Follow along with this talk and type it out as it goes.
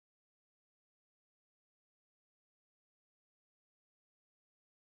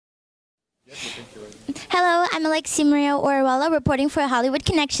Hello, I'm Alexia Maria Orwella, reporting for Hollywood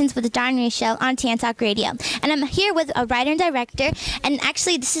Connections with the Don Rees Show on Tan Talk Radio. And I'm here with a writer and director, and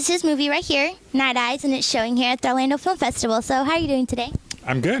actually this is his movie right here, Night Eyes, and it's showing here at the Orlando Film Festival. So how are you doing today?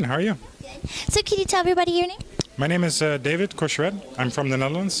 I'm good. How are you? Good. So can you tell everybody your name? My name is David Cocheret. I'm from the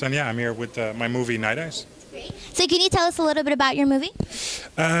Netherlands, and yeah, I'm here with my movie Night Eyes. Great. So can you tell us a little bit about your movie?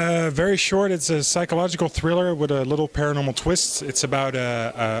 Very short. It's a psychological thriller with a little paranormal twist. It's about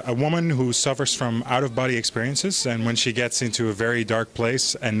a woman who suffers from out-of-body experiences, and when she gets into a very dark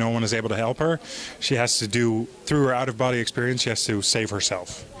place and no one is able to help her, she has to do, through her out-of-body experience, she has to save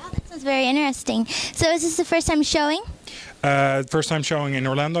herself. Wow, that sounds very interesting. So is this the first time showing? First time showing in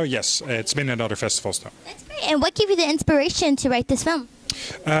Orlando, yes. It's been at other festivals, though. That's great. And what gave you the inspiration to write this film?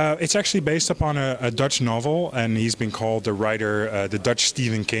 It's actually based upon a Dutch novel, and he's been called the writer, the Dutch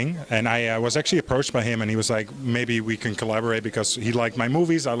Stephen King. And I was actually approached by him, and he was like, maybe we can collaborate because he liked my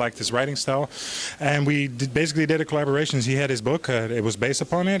movies, I liked his writing style. And we basically did a collaboration. He had his book, it was based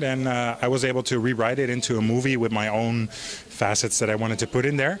upon it, and I was able to rewrite it into a movie with my own facets that I wanted to put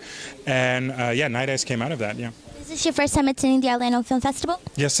in there. And yeah, Night Eyes came out of that, yeah. Is this your first time attending the Orlando Film Festival?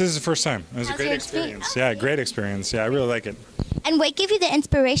 Yes, this is the first time. It was a great experience. Yeah, great experience. Yeah, I really like it. And what gave you the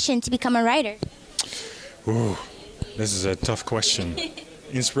inspiration to become a writer? Ooh, this is a tough question.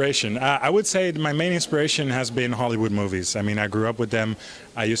 Inspiration. I would say my main inspiration has been Hollywood movies. I mean, I grew up with them.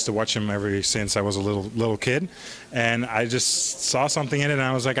 I used to watch them ever since I was a little kid, and I just saw something in it, and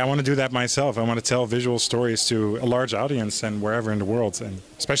I was like, I want to do that myself. I want to tell visual stories to a large audience and wherever in the world, and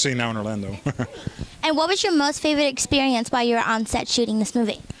especially now in Orlando. And what was your most favorite experience while you were on set shooting this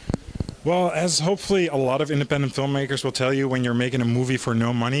movie? Well, as hopefully a lot of independent filmmakers will tell you, when you're making a movie for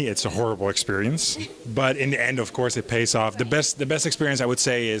no money, it's a horrible experience. But in the end, of course, it pays off. The best experience I would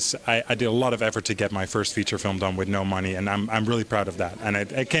say is I did a lot of effort to get my first feature film done with no money, and I'm really proud of that. And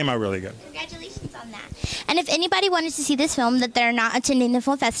it came out really good. Congratulations on that. And if anybody wanted to see this film that they're not attending the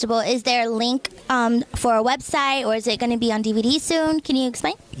film festival, is there a link for a website, or is it going to be on DVD soon? Can you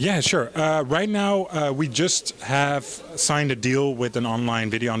explain? Yeah, sure. Right now, we just have signed a deal with an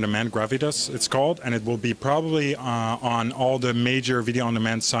online video-on-demand, Gravitas, it's called, and it will be probably on all the major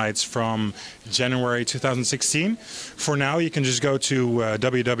video-on-demand sites from January 2016. For now, you can just go to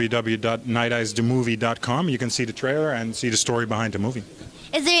www.nighteyesthemovie.com. You can see the trailer and see the story behind the movie.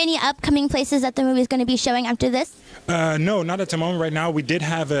 Is there any upcoming places that the movie is going to be showing after this? No, not at the moment right now. We did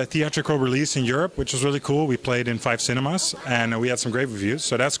have a theatrical release in Europe, which was really cool. We played in 5 cinemas, and we had some great reviews,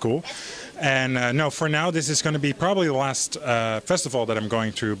 so that's cool. And no, for now, this is going to be probably the last festival that I'm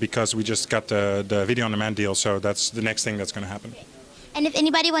going through, because we just got the video-on-demand deal, so that's the next thing that's going to happen. And if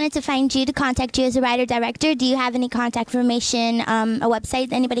anybody wanted to find you, to contact you as a writer-director, do you have any contact information, a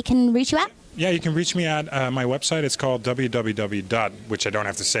website that anybody can reach you at? Yeah, you can reach me at my website. It's called www. Which I don't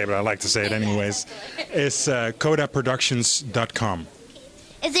have to say, but I like to say it anyways. It's codaproductions.com.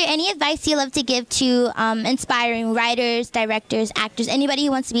 Is there any advice you love to give to inspiring writers, directors, actors, anybody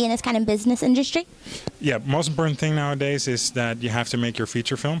who wants to be in this kind of business industry? Yeah, most important thing nowadays is that you have to make your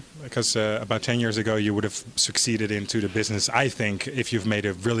feature film, because about 10 years ago you would have succeeded into the business, I think, if you've made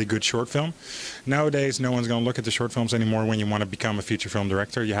a really good short film. Nowadays, no one's going to look at the short films anymore when you want to become a feature film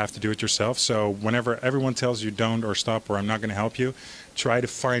director. You have to do it yourself. So whenever everyone tells you don't or stop or I'm not going to help you, try to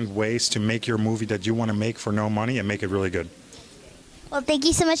find ways to make your movie that you want to make for no money and make it really good. Well, thank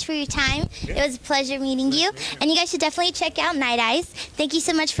you so much for your time. It was a pleasure meeting you. And you guys should definitely check out Night Eyes. Thank you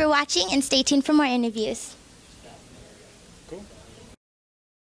so much for watching, and stay tuned for more interviews.